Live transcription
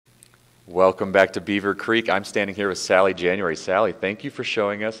Welcome back to Beaver Creek. I'm standing here with Sally January. Sally, thank you for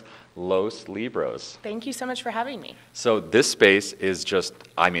showing us Los Libros. Thank you so much for having me. So this space is just,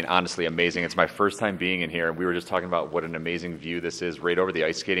 honestly amazing. It's my first time being in here, and we were just talking about what an amazing view this is right over the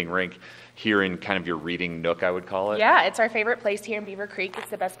ice skating rink here in kind of your reading nook, I would call it. Yeah, it's our favorite place here in Beaver Creek.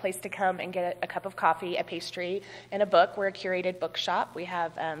 It's the best place to come and get a cup of coffee, a pastry, and a book. We're a curated bookshop. We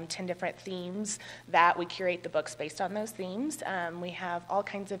have 10 different themes that we curate the books based on those themes. We have all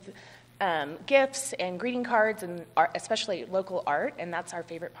kinds of gifts and greeting cards and art, especially local art, and that's our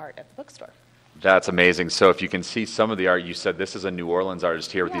favorite part of the bookstore. That's amazing. So if you can see some of the art, you said this is a New Orleans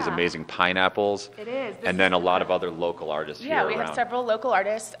artist here with these amazing pineapples. It is. And then a lot of other local artists here Yeah, we around. have several local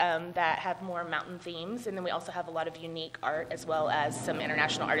artists that have more mountain themes, and then we also have a lot of unique art as well as some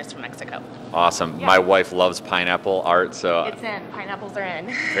international artists from Mexico. Awesome. Yeah. My wife loves pineapple art, so It's in. Pineapples are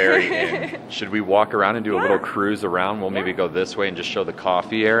in. very in. Should we walk around and do a little cruise around? We'll maybe go this way and just show the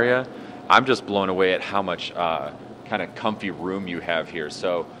coffee area. I'm just blown away at how much kind of comfy room you have here.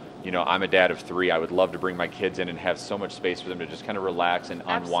 So, you know, I'm a dad of 3. I would love to bring my kids in and have so much space for them to just kind of relax and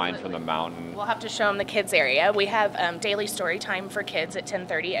unwind from the mountain. We'll have to show them the kids area. We have daily story time for kids at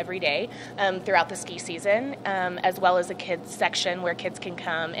 10:30 every day throughout the ski season, as well as a kids section where kids can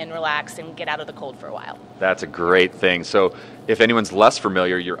come and relax and get out of the cold for a while. That's a great thing. So if anyone's less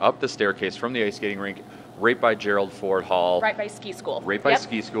familiar, you're up the staircase from the ice skating rink, right by Gerald Ford Hall. Right by ski school. Right by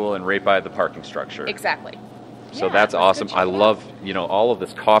ski school and right by the parking structure. Exactly. So that's awesome. I love, you know, all of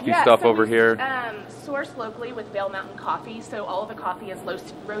this coffee stuff over here. Sourced locally with Vail Mountain Coffee, so all of the coffee is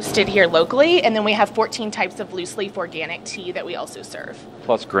roasted here locally, and then we have 14 types of loose leaf organic tea that we also serve.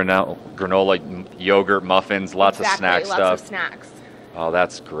 Plus granola, yogurt, muffins, lots of snack stuff. Lots of snacks. Oh,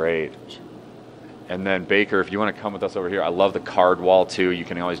 that's great. And then Baker, if you want to come with us over here, I love the card wall too. You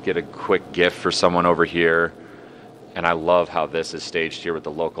can always get a quick gift for someone over here. And I love how this is staged here with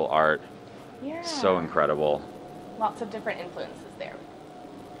the local art. Yeah. So incredible. Lots of different influences there.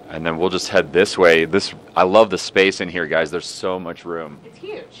 And then we'll just head this way. I love the space in here, guys. There's so much room. It's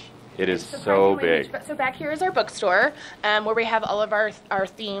huge. It is so big. So back here is our bookstore, where we have all of our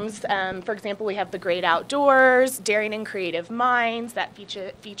themes. For example, we have the Great Outdoors, Daring and Creative Minds, that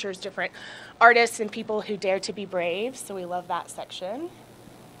features different artists and people who dare to be brave. So we love that section.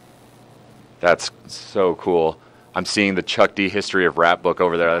 That's so cool. I'm seeing the Chuck D History of Rap book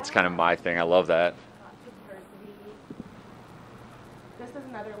over there. That's kind of my thing. I love that. This is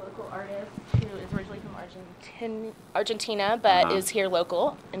another local artist who is originally from Argentina, but is here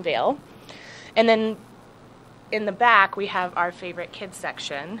local in Vail. And then in the back, we have our favorite kids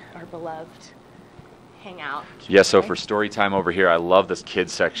section, our beloved hangout. Yeah, so for story time over here, I love this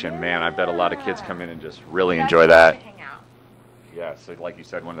kids section. Man, I bet a lot of kids come in and just really enjoy that. Yeah, so like you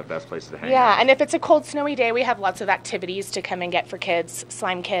said, one of the best places to hang out. Yeah, and if it's a cold, snowy day, we have lots of activities to come and get for kids.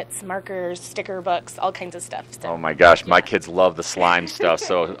 Slime kits, markers, sticker books, all kinds of stuff. So, oh my gosh, my kids love the slime stuff,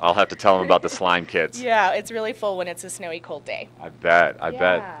 so I'll have to tell them about the slime kits. Yeah, it's really full when it's a snowy, cold day. I bet.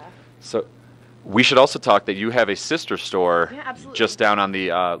 So we should also talk that you have a sister store just down on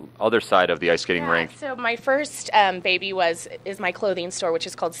the other side of the ice skating rink. So my first baby is my clothing store, which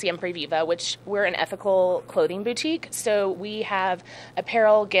is called Siempre Viva, which we're an ethical clothing boutique. So we have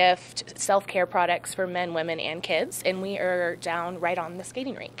apparel, gift, self-care products for men, women, and kids, and we are down right on the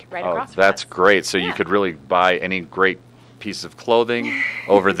skating rink, right across from us. That's great. So you could really buy any great piece of clothing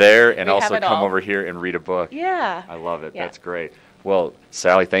over there and also come over here and read a book. Yeah. I love it. Yeah. That's great. Well,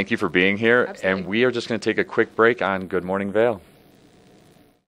 Sally, thank you for being here. Absolutely. And we are just going to take a quick break on Good Morning Vail.